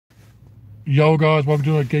Yo guys, welcome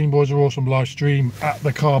to a Game Boys Are Awesome live stream at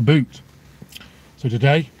the car boot. So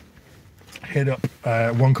today, hit up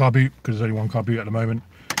one car boot because there's only one car boot at the moment.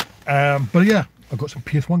 But yeah, I've got some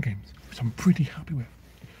PS1 games, which I'm pretty happy with.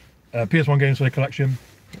 PS1 games for the collection.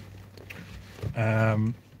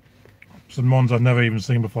 Some ones I've never even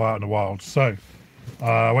seen before out in the wild. So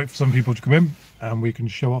wait for some people to come in and we can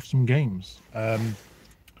show off some games.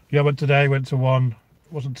 Yeah, went to one.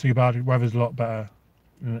 It wasn't too bad. The weather's a lot better.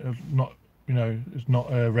 It's not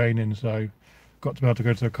raining, so got to be able to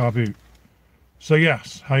go to a car boot. So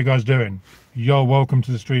yes, how you guys doing? Yo, welcome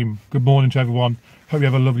to the stream. Good morning to everyone. Hope you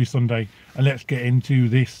have a lovely Sunday. And let's get into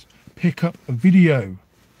this pickup video.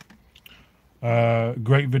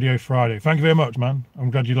 Great video Friday. Thank you very much, man.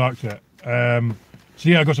 I'm glad you liked it. So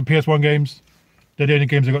yeah, I got some PS1 games. They're the only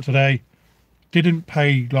games I got today. Didn't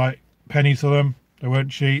pay like pennies for them. They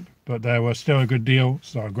weren't cheap, but they were still a good deal,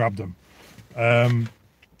 so I grabbed them.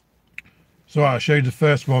 So I'll show you the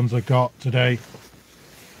first ones I got today,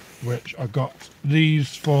 which I got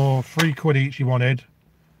these for £3 each you wanted,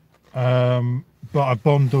 but I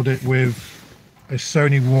bundled it with a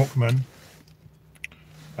Sony Walkman,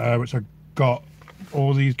 which I got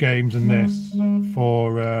all these games in this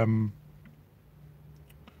for,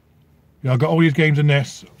 yeah, I got all these games in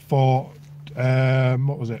this for,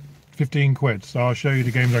 what was it, 15 quid. So I'll show you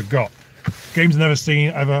the games I got. Games I've never seen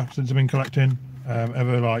ever since I've been collecting,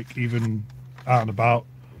 ever like even out and about.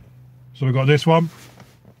 So we got this one,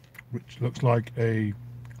 which looks like a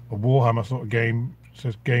Warhammer sort of game. It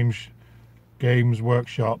says Games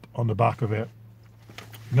Workshop on the back of it.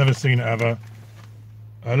 Never seen it ever.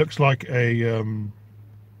 It looks like a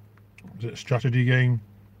is it a strategy game?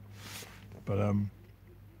 But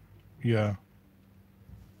yeah,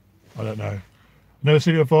 I don't know. Never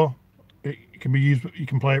seen it before. It can be used. You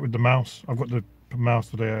can play it with the mouse. I've got the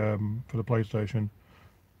mouse for the PlayStation.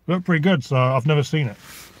 Looked pretty good, so I've never seen it.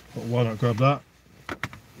 But why not grab that?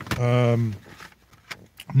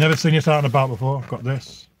 Never seen this out and about before. I've got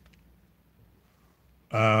this.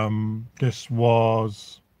 This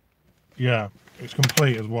was, yeah, it's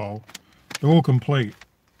complete as well. They're all complete.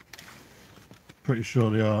 Pretty sure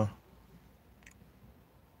they are.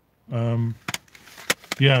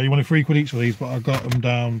 Yeah, you wanted £3 each of these, but I got them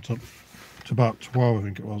down to about 12, I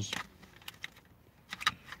think it was.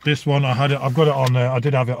 This one, I've got it on there. I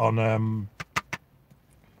did have it on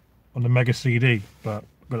the Mega CD, but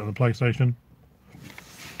got it on the PlayStation.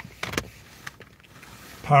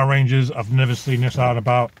 Power Rangers, I've never seen this out and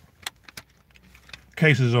about.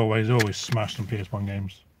 Cases always smashed on PS1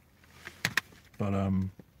 games. But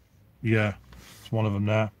yeah, it's one of them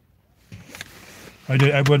there. How you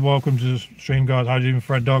doing, Edward? Welcome to the stream, guys. How you doing,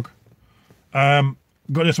 Fred Dog? Got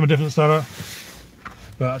this from a different seller.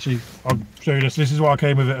 But actually, I'll show you this. This is what I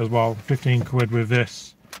came with it as well. 15 quid with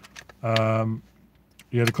this. Yeah,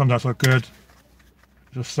 the contacts look good.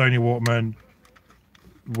 Just Sony Walkman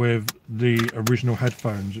with the original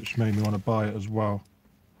headphones, which made me want to buy it as well.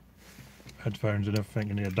 Headphones and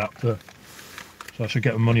everything, and the adapter. So I should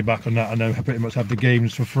get the money back on that, and then I pretty much have the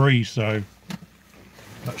games for free. So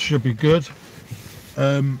that should be good.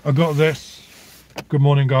 I got this. Good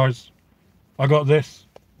morning, guys. I got this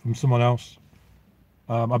from someone else.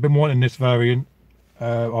 I've been wanting this variant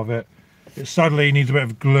of it. It sadly needs a bit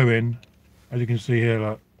of gluing, as you can see here.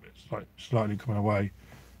 Like, it's like slightly coming away.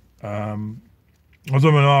 I was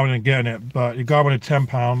on an hour and getting it, but the guy wanted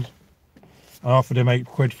 £10. I offered him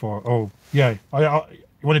 £8 for it. Oh yeah,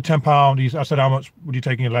 he wanted £10. I said, how much would you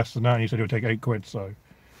take any less than that? And he said he would take £8. So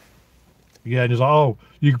yeah, and he's like, oh,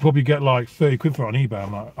 you could probably get like 30 quid for it on eBay.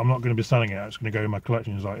 I'm like, I'm not going to be selling it. It's going to go in my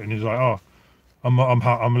collection. He's like, oh. I'm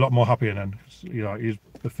a lot more happier then. You know, you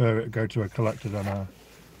prefer it to go to a collector than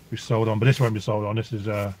be sold on. But this won't be sold on. This is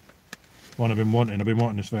one I've been wanting. I've been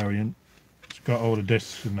wanting this variant. It's got all the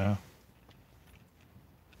discs in there,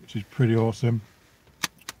 which is pretty awesome.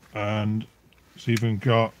 And it's even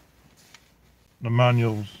got the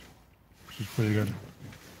manuals, which is pretty good.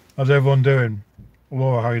 How's everyone doing?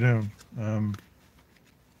 Laura, how you doing?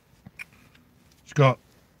 It's got,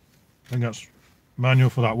 I think that's manual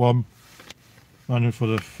for that one. Manual for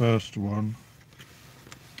the first one.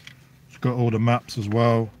 It's got all the maps as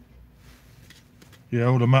well. Yeah,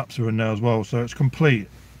 all the maps are in there as well, so it's complete.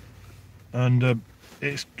 And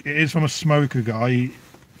it is from a smoker guy.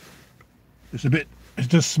 It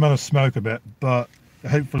does smell of smoke a bit, but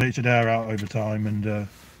hopefully it should air out over time and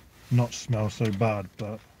not smell so bad.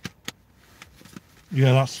 But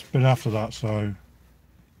yeah, that's been after that, so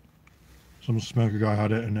some smoker guy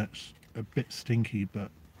had it and it's a bit stinky,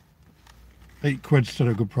 but £8 still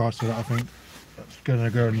a good price for that, I think. That's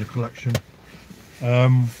gonna go in the collection.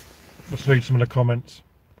 Let's read some of the comments.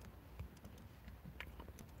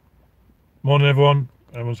 Morning, everyone.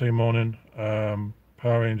 Everyone say morning.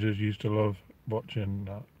 Power Rangers used to love watching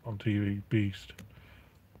that on TV. Beast.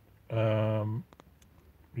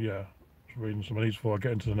 Yeah, just reading some of these before I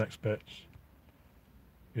get into the next bits.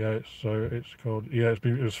 Yeah, it's called. Yeah, it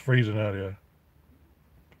was freezing earlier.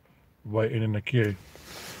 Waiting in the queue.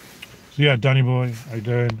 So yeah, Danny boy, how you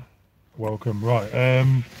doing? Welcome. Right.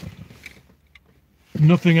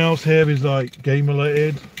 Nothing else here is like game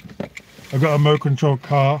related. I've got a remote control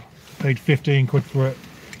car. Paid 15 quid for it.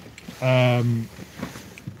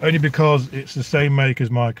 Only because it's the same make as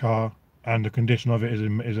my car, and the condition of it is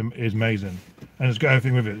amazing, and it's got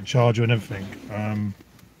everything with it, the charger and everything.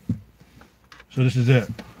 So this is it.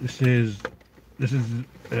 This is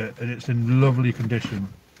it, and it's in lovely condition.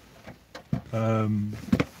 I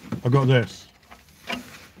got this.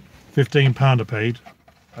 £15 I paid.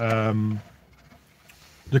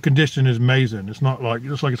 The condition is amazing. It's not like, it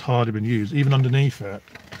looks like it's hardly been used. Even underneath it,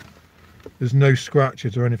 there's no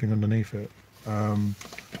scratches or anything underneath it. I'm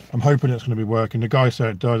hoping it's going to be working. The guy said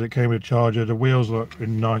it does. It came with a charger. The wheels look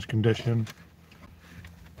in nice condition.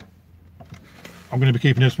 I'm going to be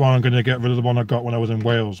keeping this one. I'm going to get rid of the one I got when I was in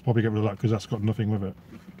Wales. Probably get rid of that because that's got nothing with it.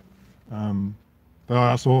 But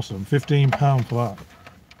that's awesome. £15 for that.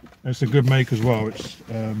 It's a good make as well. It's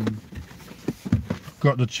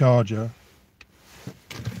got the charger.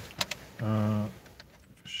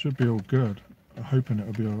 Should be all good. I'm hoping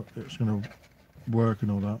it's going to work and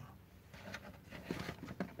all that.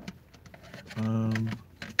 Let's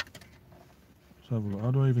have a look.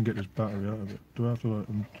 How do I even get this battery out of it? Do I have to like?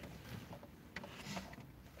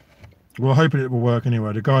 Well, hoping it will work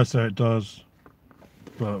anyway. The guy said it does,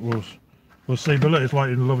 but we'll see. But look, it's like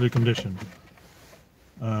in lovely condition.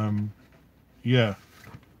 Yeah,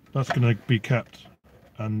 that's going to be kept,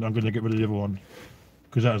 and I'm going to get rid of the other one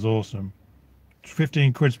because that is awesome.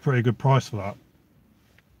 15 quid's pretty good price for that.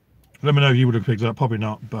 Let me know if you would have picked it up. Probably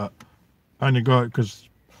not, but I only got it because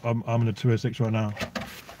I'm in a 206 right now,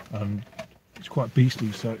 and it's quite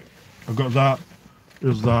beastly. So I've got that.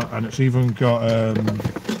 There's that, and it's even got the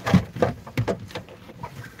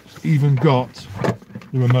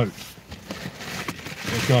remote.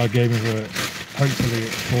 The guy gave me the. Hopefully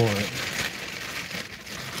it's for it.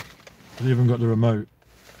 It's even got the remote,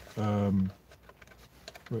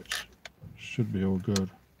 which should be all good.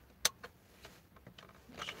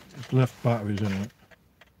 It's left batteries in it.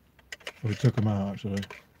 Well, he took them out actually.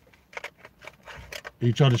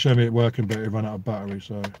 He tried to show me it working, but it ran out of battery,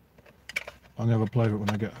 so I'm gonna have a play with it when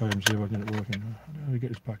I get home, see if I can get it working. How do I get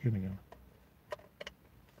this back in again?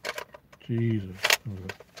 Jesus.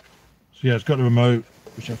 So yeah, it's got the remote,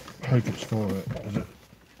 which I hope it's for it. Is it?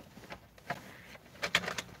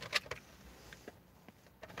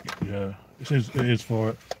 Yeah, it is for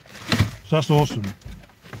it. So that's awesome.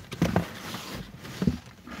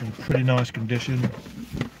 In pretty nice condition.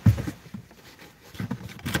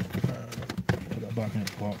 Put that back in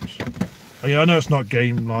its box. Oh, yeah, I know it's not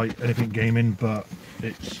anything gaming, but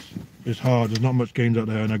it's hard. There's not much games out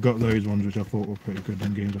there, and I got those ones which I thought were pretty good.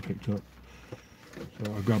 Them games I picked up,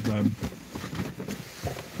 so I grabbed them.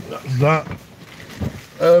 That's that.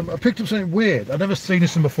 I picked up something weird. I've never seen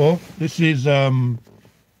this one before. This is I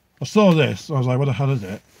saw this. I was like, what the hell is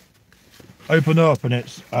it? Open up, and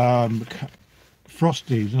it's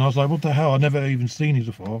Frosties, and I was like, what the hell? I've never even seen these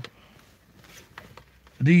before.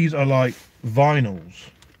 These are like vinyls.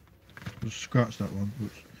 Just scratch that one.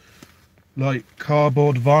 Oops. Like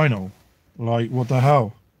cardboard vinyl. Like, what the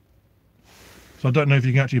hell? So I don't know if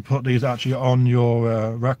you can actually put these on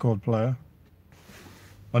your record player.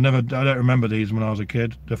 I don't remember these when I was a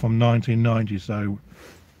kid. They're from 1990, so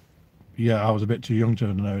yeah, I was a bit too young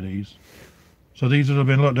to know these. So these would have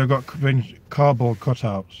been, look, they've got cardboard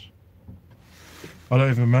cutouts. I don't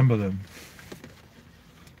even remember them.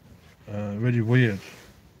 Really weird.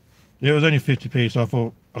 It was only 50p, so I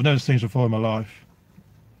thought, I've never seen this before in my life.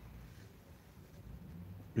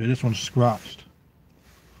 Yeah, this one's scratched,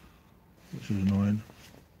 which is annoying.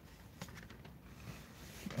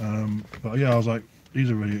 But yeah, I was like, these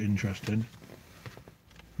are really interesting.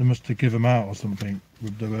 They must have given them out or something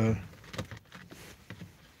with the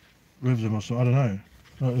with them or something. I don't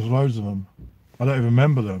know. There's loads of them. I don't even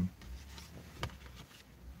remember them.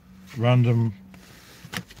 Random.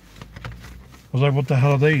 I was like, what the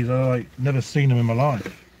hell are these? I like never seen them in my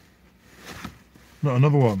life. Not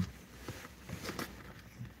another one.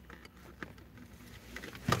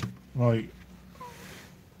 Like,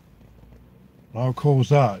 how cool was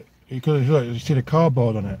that? You see the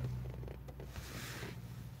cardboard on it.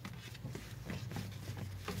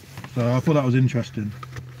 So I thought that was interesting.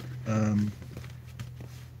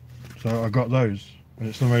 So I got those, and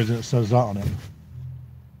for some reason it says that on it.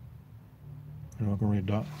 I can read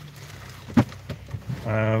that.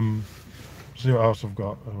 See what else I've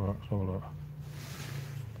got. Right, let's have a look.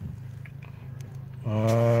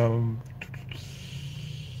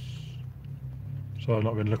 So I've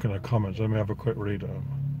not been looking at the comments. Let me have a quick read.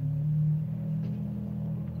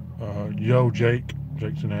 Yo, Jake's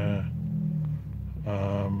in there.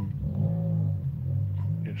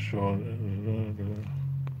 Yeah, sure.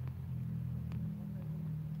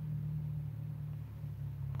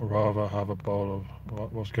 I'd rather have a bowl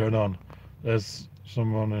of what's going on. There's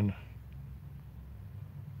someone in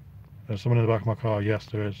the back of my car. Yes,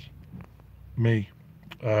 there is. Me.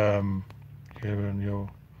 Kieran, yo.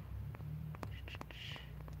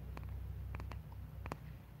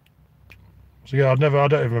 So yeah, I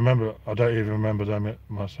don't even remember them it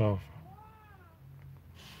myself.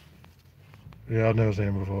 Yeah, I've never seen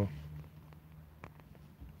him before.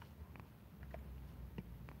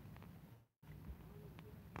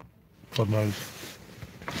 God knows.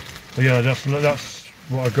 But yeah, that's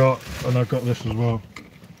what I got, and I got this as well,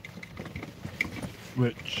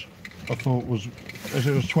 which I thought was, as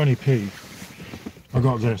it was 20p. I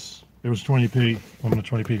got this. It was 20p. I'm the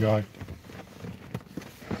 20p guy.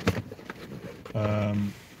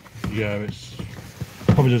 Yeah, it's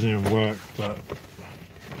probably doesn't even work, but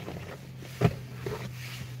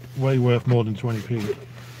way worth more than 20p.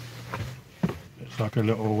 It's like a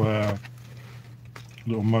little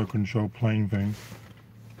remote control plane thing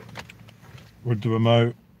with the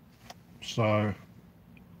remote. So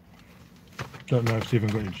don't know if it's even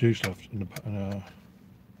got any juice left in the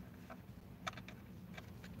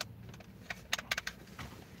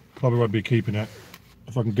probably won't be keeping it.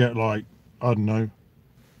 If I can get, like, I don't know,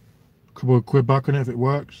 a couple of quid back on it if it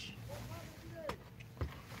works,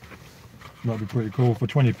 that'd be pretty cool. For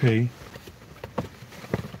 20p,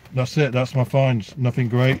 that's it. That's my finds. Nothing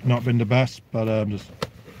great, not been the best, but just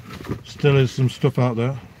still is some stuff out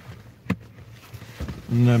there,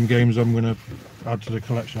 and them games I'm gonna add to the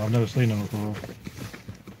collection. I've never seen them before.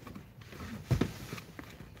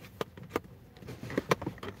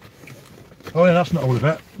 Oh yeah, that's not all of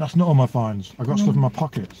it. That's not all my finds. I got stuff in my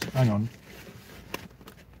pockets. Hang on.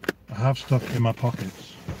 I have stuff in my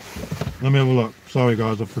pockets. Let me have a look. Sorry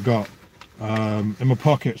guys, I forgot. In my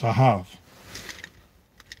pockets I have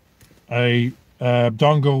a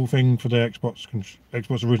dongle thing for the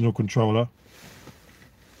Xbox original controller,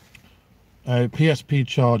 a PSP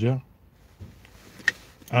charger,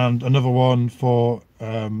 and another one for the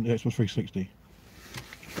Xbox 360.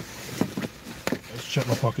 Let's check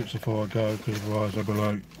my pockets before I go, because otherwise I'll be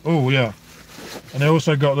like, oh yeah. And I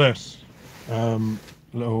also got this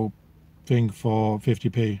little thing for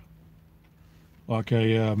 50p, like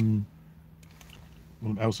a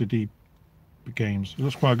LCD games. It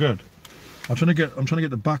looks quite good. I'm trying to get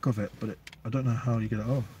the back of it, but I don't know how you get it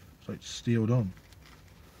off. It's like sealed on.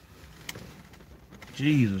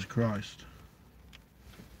 Jesus Christ.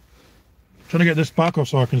 I'm trying to get this back off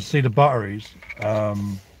so I can see the batteries.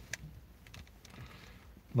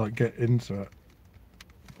 Like get into it,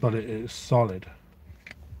 but it is solid.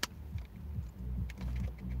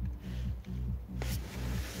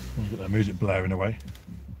 Let's get that music blaring away.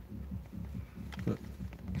 But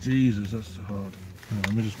Jesus, that's hard. On,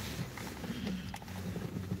 let me just.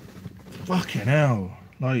 Fucking hell!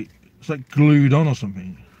 Like it's like glued on or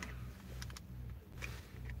something.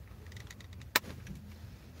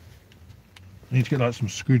 I need to get like some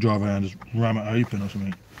screwdriver and just ram it open or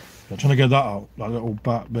something. I'm trying to get that out, that little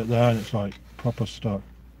back bit there, and it's like proper stuck.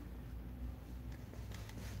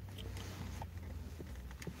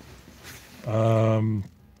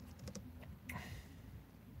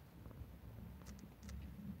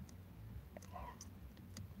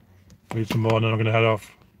 Need some more, and then I'm going to head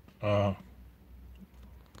off.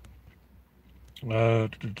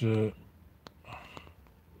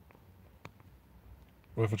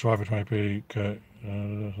 Worth a try for 20p. Okay.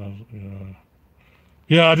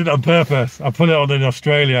 Yeah, I did it on purpose. I put it on in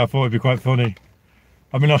Australia. I thought it'd be quite funny.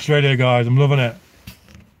 I'm in Australia, guys. I'm loving it.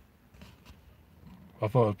 I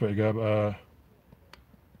thought it was pretty good. But,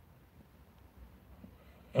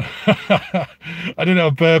 I did it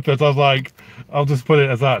on purpose. I was like, I'll just put it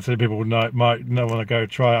as that so people might not want to go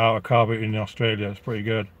try out a car boot in Australia. It's pretty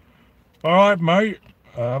good. All right, mate.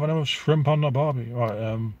 Have another shrimp on the barbie.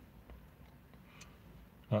 Right.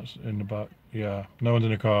 That's in the back. Yeah, no one's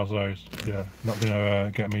in the car, so yeah, not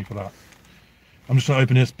gonna get me for that. I'm just gonna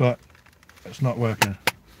open this, but it's not working.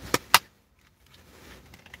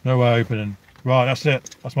 No way opening. Right, that's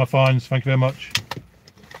it. That's my finds. Thank you very much.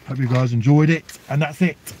 Hope you guys enjoyed it, and that's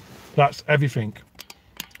it. That's everything.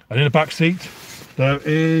 And in the back seat, there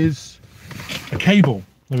is a cable.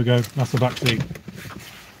 There we go. That's the back seat.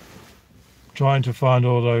 trying to find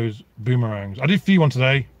all those boomerangs. I did feed one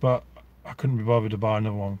today, but I couldn't be bothered to buy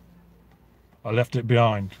another one. I left it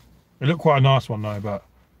behind. It looked quite a nice one though, but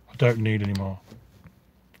I don't need any more.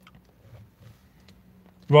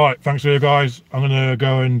 Right, thanks for you guys. I'm gonna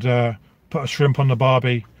go and put a shrimp on the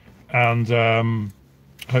barbie, and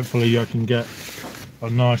hopefully I can get a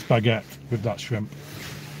nice baguette with that shrimp.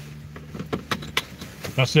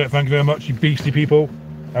 That's it. Thank you very much, you beastie people,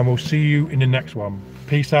 and we'll see you in the next one.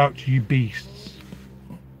 Peace out, you beasts.